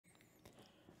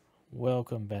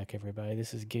Welcome back, everybody.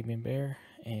 This is Gaming Bear,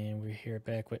 and we're here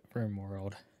back with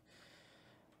Rimworld.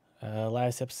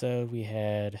 Last episode, we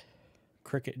had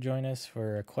Cricket join us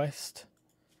for a quest.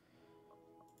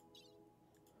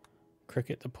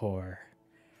 Cricket the Poor.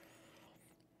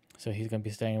 So he's going to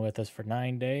be staying with us for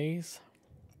 9 days,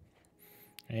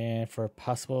 and for a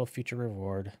possible future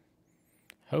reward.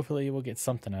 Hopefully, we'll get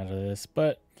something out of this,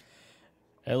 but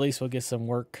at least we'll get some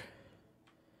work,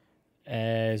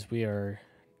 as we are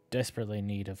desperately in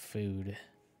need of food,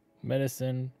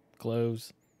 medicine,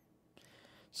 clothes.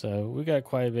 So we got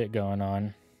quite a bit going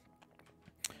on,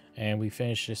 and we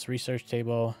finished this research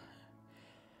table,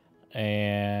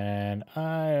 and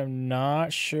I'm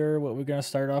not sure what we're going to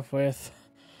start off with,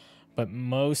 but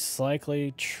most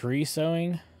likely tree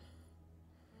sowing,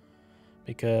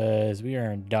 because we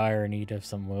are in dire need of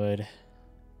some wood. It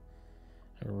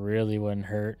really wouldn't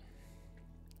hurt.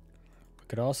 We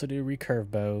could also do recurve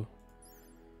bow.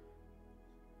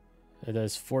 It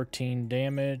does 14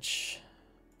 damage.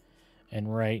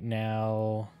 And right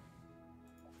now,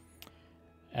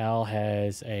 Al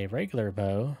has a regular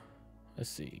bow. Let's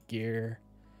see, gear.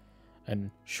 And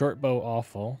short bow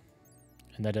awful.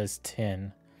 And that does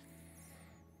 10.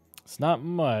 It's not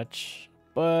much,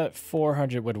 but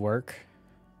 400 would work.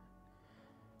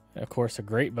 And of course, a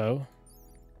great bow.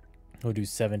 We'll do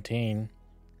 17.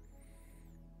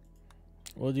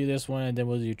 We'll do this one, and then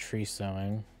we'll do tree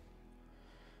sowing.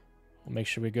 We'll make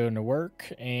sure we go into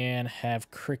work and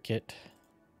have Cricket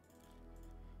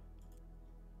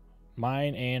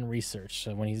mine and research.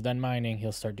 So when he's done mining,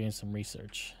 he'll start doing some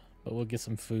research. But we'll get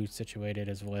some food situated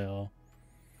as well.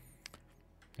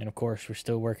 And of course, we're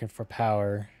still working for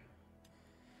power.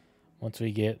 Once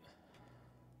we get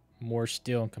more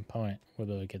steel and component, we'll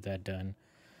be able to get that done.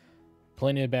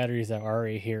 Plenty of batteries that are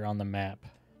already here on the map.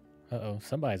 Uh-oh,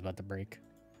 somebody's about to break.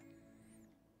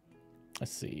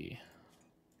 Let's see.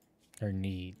 Or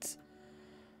needs.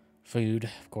 Food,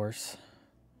 of course.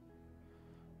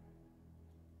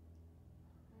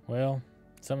 Well,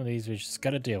 some of these we just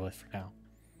got to deal with for now.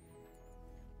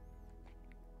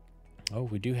 Oh,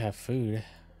 we do have food.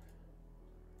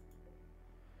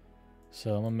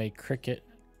 So I'm going to make Cricket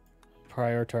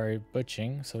prioritize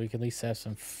butchering so we can at least have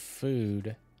some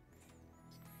food.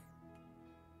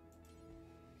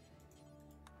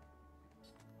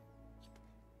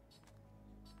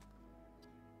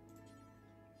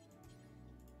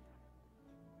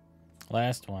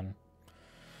 Last one.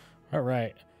 All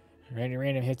right.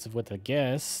 Random hits with a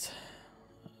guest.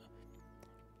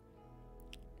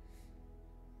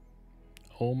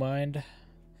 Mind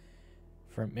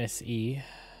from SE.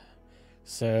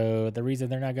 So the reason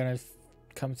they're not gonna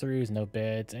come through is no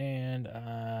beds, and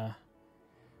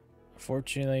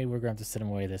unfortunately we're going to have to send them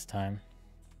away this time.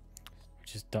 We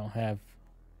just don't have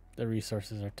the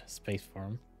resources or space for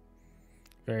them.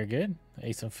 Very good.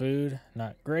 Ate some food.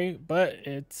 Not great, but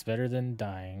it's better than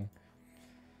dying.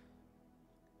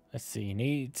 Let's see.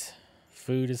 Needs.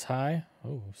 Food is high.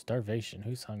 Oh, starvation.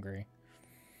 Who's hungry?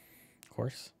 Of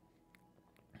course.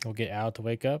 We'll get Al to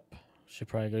wake up. Should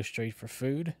probably go straight for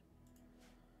food.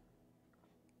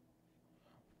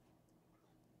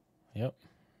 Yep.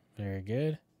 Very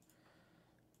good.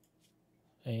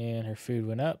 And her food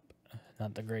went up.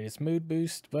 Not the greatest mood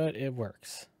boost, but it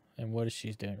works. And what is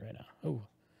she doing right now? Oh,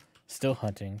 still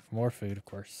hunting for more food, of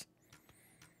course.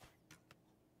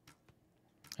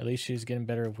 At least she's getting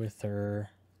better with her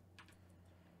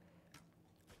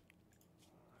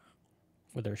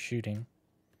shooting.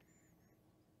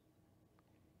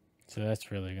 So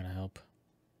that's really going to help.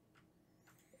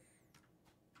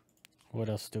 What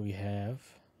else do we have?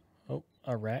 Oh,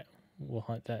 a rat. We'll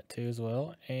hunt that too as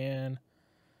well. And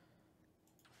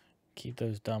keep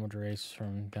those Domadores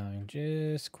from dying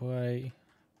just quite.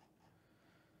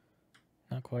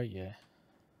 Not quite yet.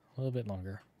 A little bit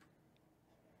longer.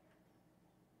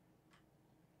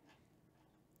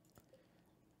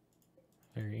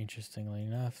 Very interestingly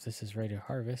enough, this is ready to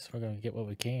harvest. We're going to get what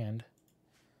we can.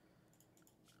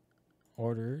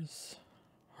 Orders.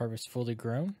 Harvest fully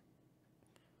grown.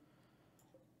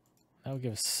 That will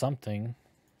give us something.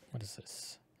 What is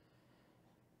this?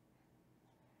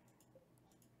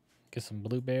 Get some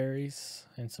blueberries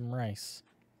and some rice.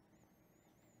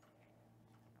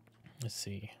 Let's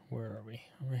see. Where are we?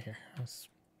 Over here. Let's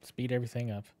speed everything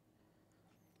up.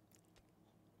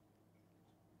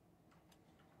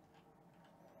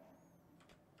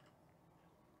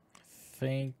 I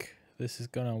think this is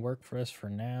going to work for us for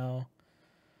now.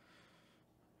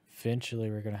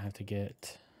 Eventually, we're going to have to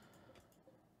get...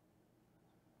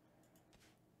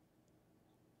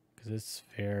 because it's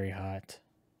very hot.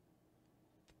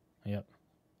 Yep.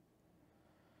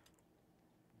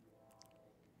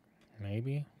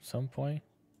 maybe some point.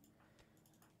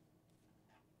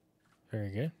 Very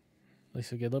good. At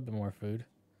least we get a little bit more food.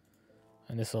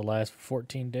 And this will last for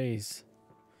 14 days.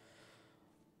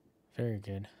 Very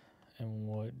good. And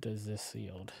what does this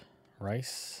yield?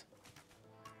 Rice?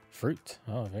 Fruit.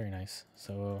 Oh, very nice.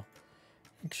 So we'll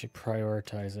actually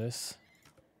prioritize this.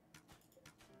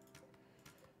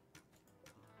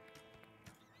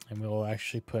 And we'll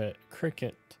actually put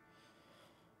cricket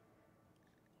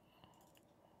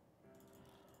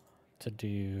to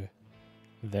do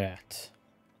that.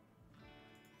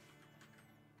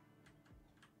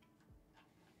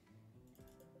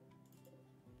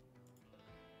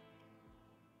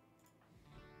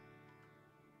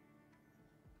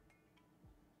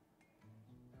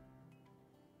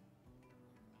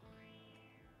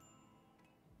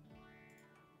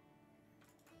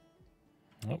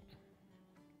 Nope.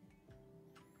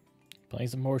 Playing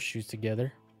some horseshoes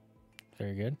together.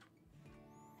 Very good.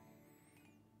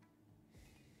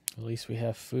 At least we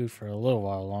have food for a little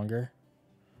while longer.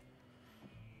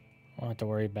 Won't have to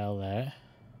worry about that.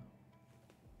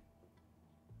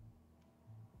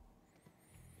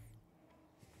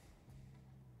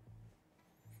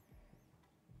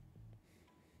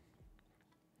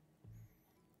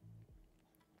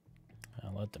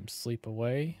 I'll let them sleep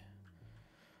away.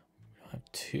 We don't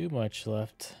have too much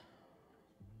left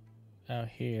out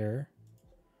here.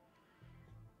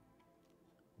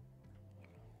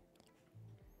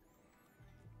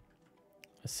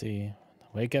 Let's see.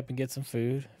 Wake up and get some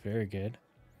food. Very good.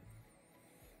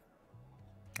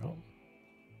 Oh.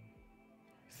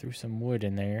 Threw some wood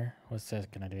in there. What's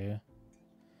that gonna do?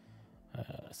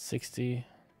 60.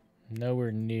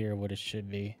 Nowhere near what it should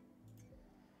be.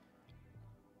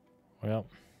 Well,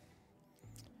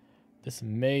 this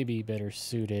may be better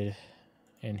suited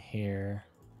in here.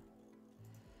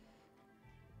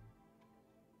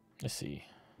 Let's see.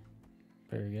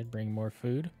 Very good. Bring more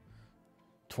food.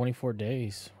 24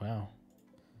 days. Wow.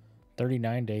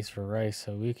 39 days for rice,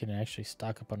 so we can actually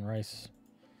stock up on rice.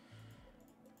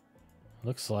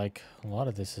 Looks like a lot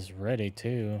of this is ready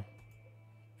too.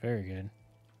 Very good.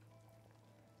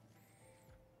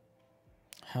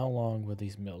 How long will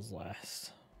these meals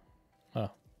last?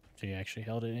 Oh, so you actually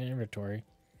held it in inventory.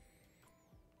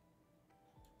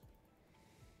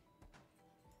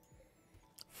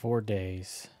 Four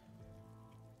days.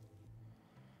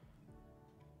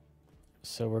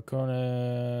 So we're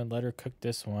gonna let her cook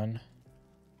this one.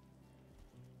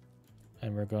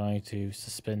 And we're going to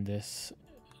suspend this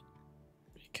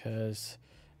because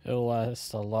it'll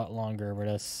last a lot longer with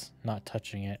us not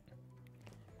touching it.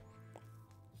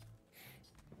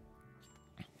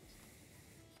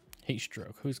 Heat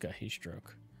stroke. Who's got heat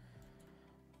stroke?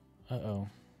 Uh-oh.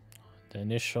 The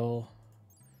initial.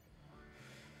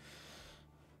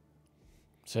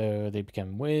 So they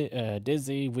become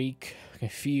dizzy, weak,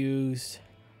 confused.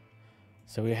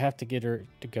 So we have to get her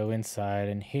to go inside.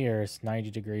 And here it's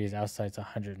 90 degrees. Outside it's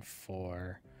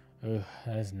 104. Ugh,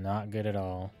 that is not good at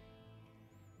all.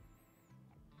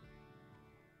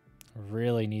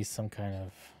 Really needs some kind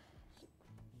of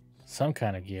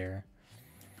gear.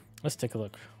 Let's take a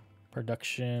look.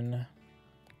 Production.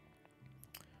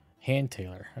 Hand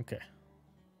tailor. Okay.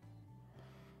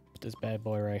 Put this bad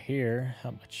boy right here.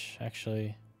 How much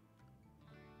actually?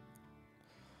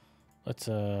 Let's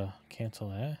cancel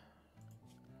that.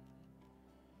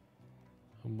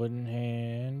 Wooden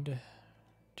hand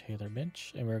tailor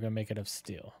bench, and we're gonna make it of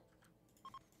steel.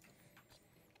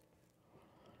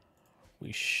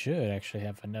 We should actually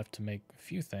have enough to make a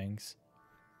few things.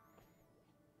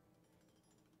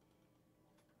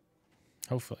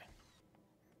 Hopefully.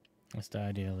 That's the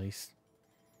idea, at least.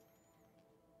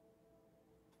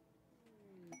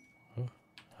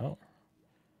 Oh.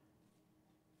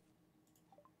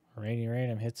 Rainy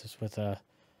Random hits us with a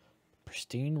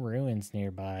pristine ruins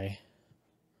nearby.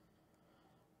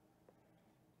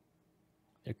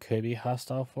 There could be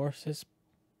hostile forces,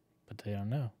 but they don't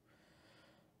know.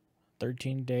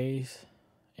 13 days.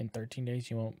 In 13 days,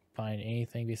 you won't find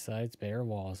anything besides bare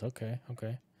walls. Okay,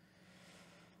 okay.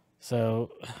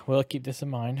 So, we'll keep this in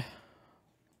mind.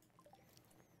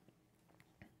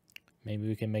 Maybe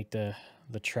we can make the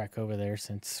trek over there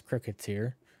since Cricket's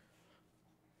here.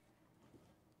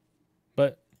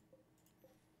 But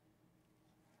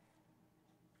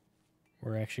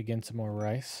we're actually getting some more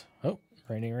rice. Oh,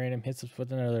 Rainy Random hits us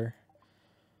with an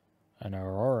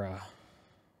aurora.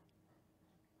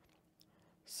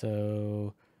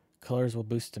 So colors will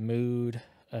boost the mood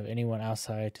of anyone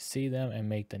outside to see them and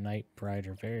make the night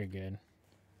brighter. Very good.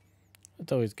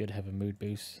 It's always good to have a mood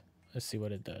boost. Let's see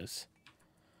what it does.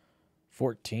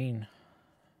 14.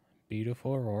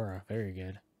 Beautiful aurora. Very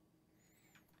good.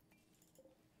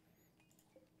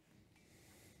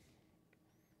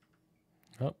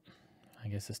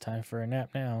 guess it's time for a nap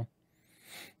now.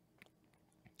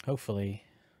 Hopefully,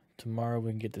 tomorrow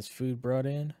we can get this food brought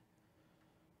in.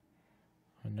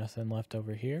 Nothing left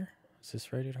over here. Is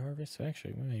this ready to harvest?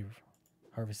 Actually, we may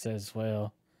harvest that as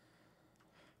well.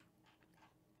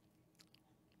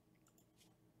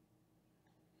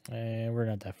 And we're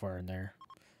not that far in there,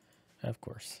 of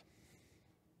course.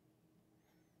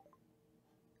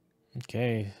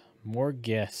 Okay, more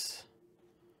guests.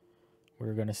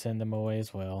 We're going to send them away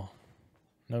as well.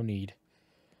 No need.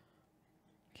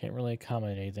 Can't really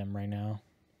accommodate them right now.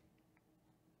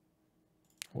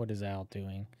 What is Al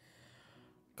doing?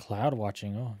 Cloud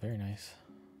watching. Oh, very nice.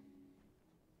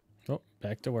 Oh,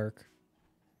 back to work.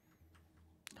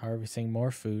 Harvesting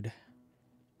more food.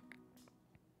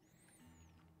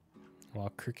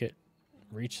 While Cricket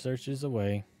researches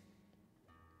away.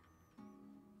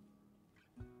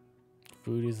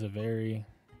 Food is a very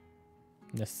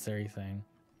necessary thing.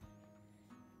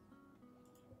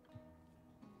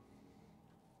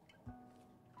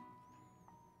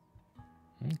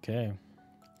 Okay.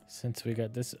 Since we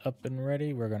got this up and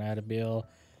ready, we're going to add a bill.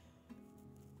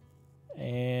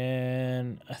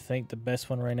 And I think the best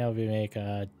one right now would be make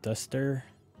a duster,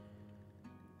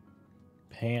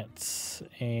 pants,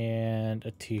 and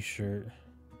a t-shirt.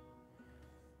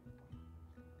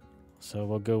 So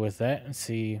we'll go with that and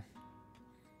see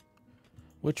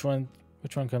which one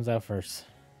comes out first.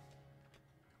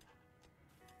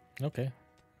 Okay.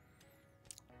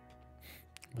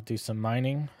 We'll do some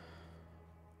mining.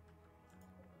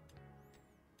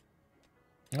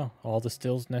 Oh, all the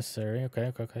stills necessary.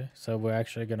 Okay. So we're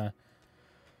actually gonna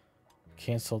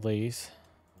cancel these.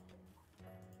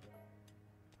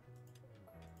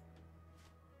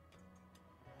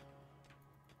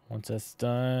 Once that's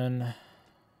done.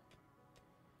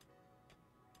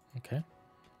 Okay.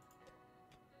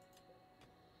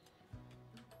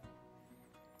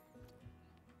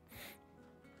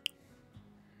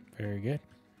 Very good.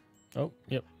 Oh,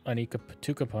 yep. I need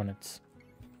 2 components.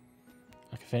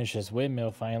 I can finish this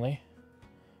windmill finally.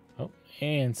 Oh,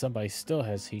 and somebody still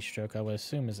has heat stroke. I would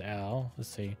assume is Al. Let's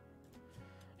see.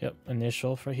 Yep,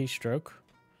 initial for heat stroke.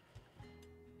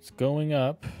 It's going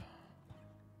up.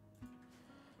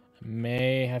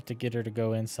 May have to get her to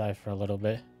go inside for a little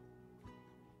bit.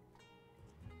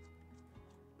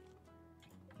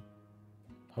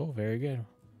 Oh, very good.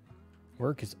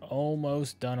 Work is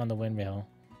almost done on the windmill.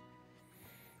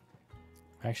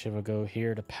 Actually, we'll go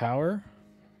here to power.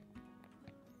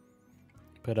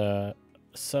 Put a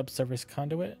subsurface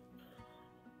conduit.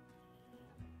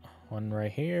 One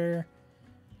right here.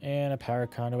 And a power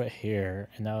conduit here.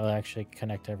 And that will actually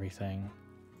connect everything.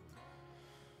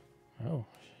 Oh,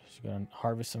 she's going to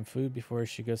harvest some food before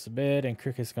she goes to bed. And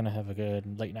Cricket's going to have a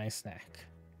good late night snack.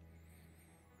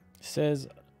 It says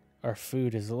our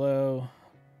food is low,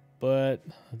 but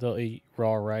they'll eat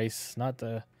raw rice. Not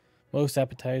the most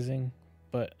appetizing,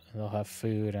 but they'll have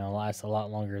food and it'll last a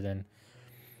lot longer than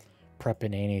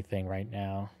prepping anything right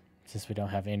now, since we don't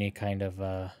have any kind of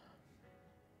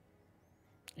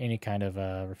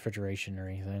refrigeration or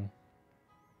anything.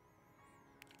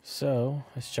 So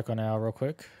let's check on Al real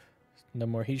quick. No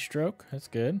more heat stroke. That's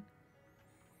good.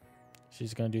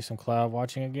 She's gonna do some cloud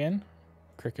watching again.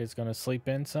 Cricket's gonna sleep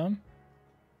in some,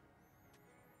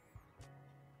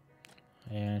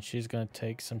 and she's gonna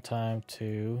take some time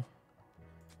to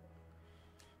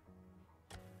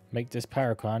make this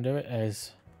power conduit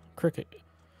as Cricket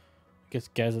gets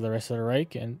gather the rest of the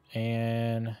rake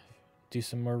and do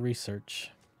some more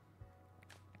research.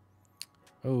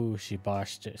 Oh, she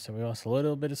botched it. So we lost a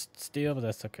little bit of steel, but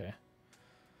that's okay.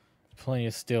 Plenty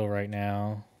of steel right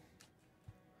now.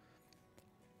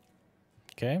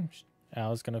 Okay.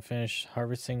 Al's going to finish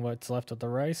harvesting what's left of the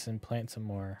rice and plant some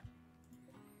more.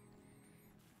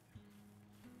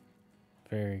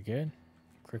 Very good.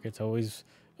 Cricket's always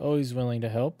willing to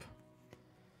help.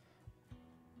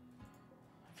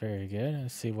 Very good.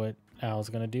 Let's see what Al's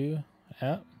going to do.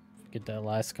 Yep. Get that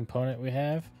last component we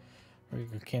have. We're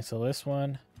going to cancel this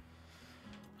one.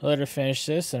 Let her finish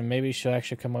this, and maybe she'll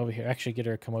actually come over here. Actually, get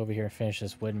her to come over here and finish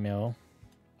this windmill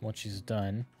once she's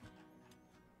done.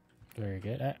 Very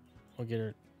good. We'll get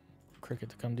her Cricket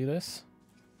to come do this.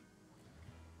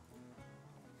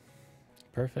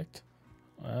 Perfect.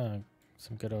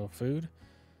 Some good old food.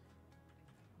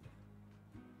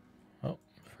 Oh,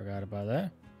 forgot about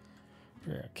that.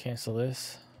 We're going to cancel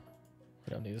this.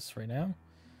 We don't need this right now.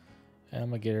 And I'm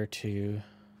going to get her to...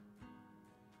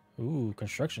 Ooh,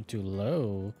 construction too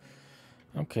low.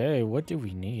 Okay, what do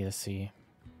we need? Let's see.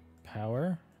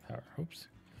 Power. Oops.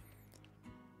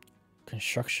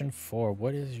 Construction 4.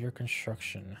 What is your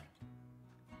construction?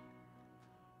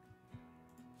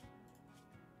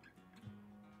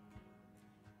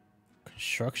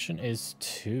 Construction is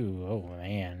 2. Oh,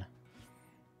 man.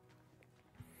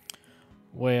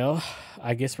 Well,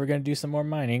 I guess we're going to do some more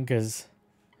mining because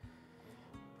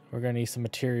we're going to need some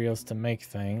materials to make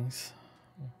things.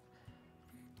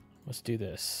 Let's do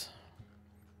this.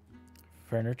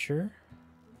 Furniture.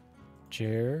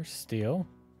 Chair. Steel.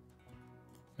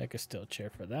 Make a steel chair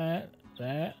for that.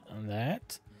 That. And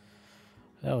that.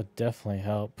 That would definitely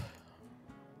help.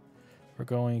 We're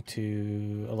going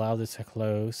to allow this to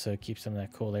close so it keeps some of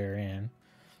that cool air in.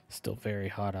 Still very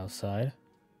hot outside.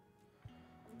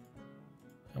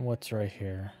 And what's right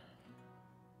here?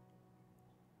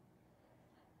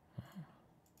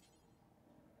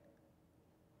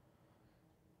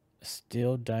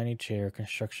 Steel dining chair,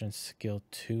 construction skill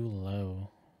too low.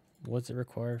 What's it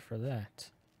required for that?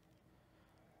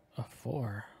 A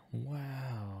 4.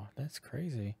 Wow, that's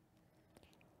crazy.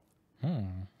 I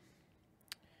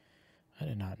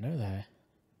did not know that.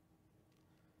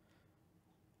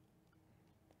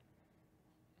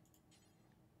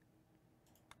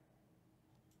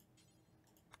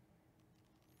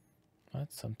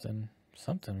 That's something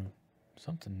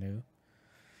new.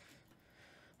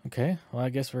 Okay, well, I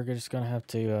guess we're just gonna have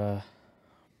to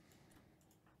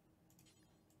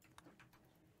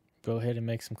go ahead and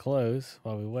make some clothes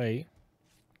while we wait.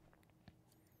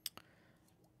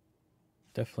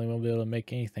 Definitely won't be able to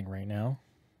make anything right now.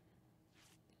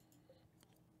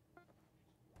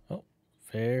 Oh,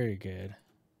 very good.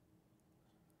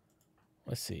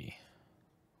 Let's see.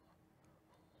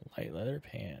 Light leather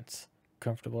pants.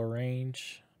 Comfortable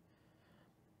range.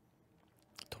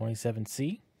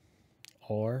 27°C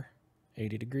or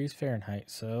 80 degrees Fahrenheit.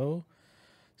 So,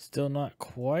 still not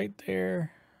quite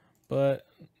there, but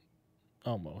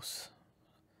almost.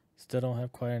 Still don't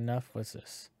have quite enough. What's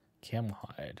this? Camel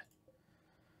hide.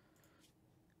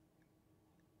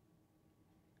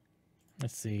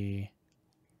 Let's see.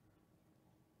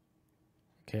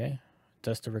 Okay.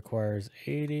 Duster requires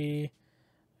 80,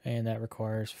 and that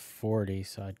requires 40.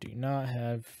 So I do not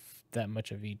have that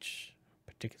much of each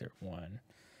particular one.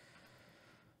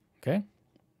 Okay.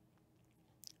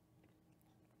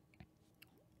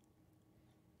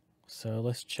 So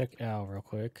let's check out real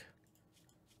quick.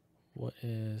 What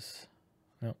is...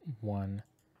 No, 1.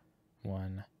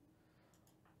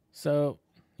 So,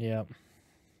 yeah.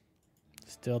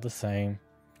 Still the same.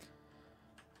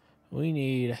 We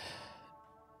need...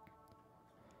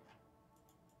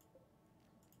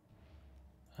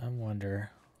 I wonder...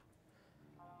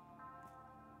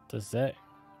 Does that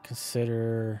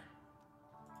consider...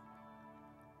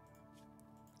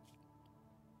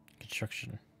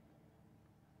 construction?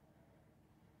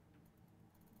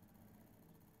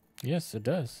 Yes, it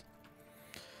does.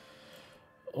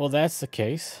 Well, that's the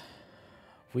case.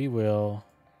 We will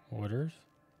orders,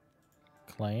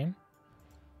 claim,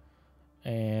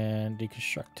 and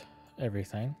deconstruct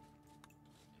everything.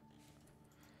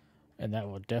 And that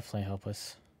will definitely help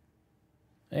us.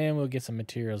 And we'll get some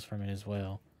materials from it as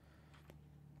well.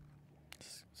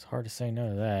 It's hard to say no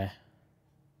to that.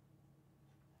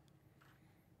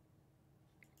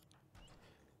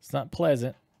 It's not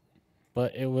pleasant,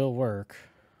 but it will work.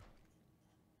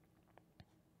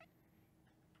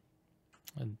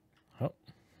 And, oh,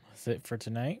 that's it for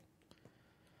tonight.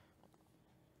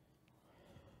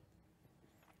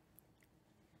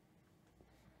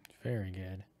 Very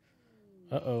good.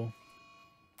 Uh-oh.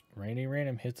 Rainy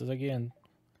Random hits us again.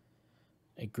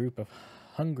 A group of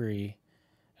hungry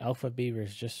alpha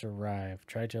beavers just arrived.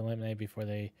 Try to eliminate before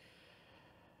they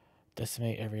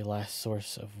decimate every last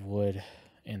source of wood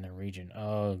in the region.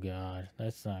 Oh, God.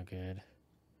 That's not good.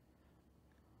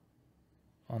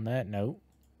 On that note,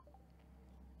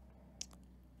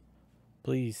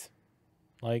 please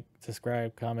like,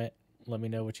 subscribe, comment, let me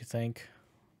know what you think.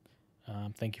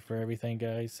 Thank you for everything,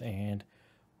 guys, and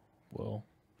we'll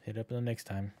hit up the next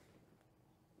time.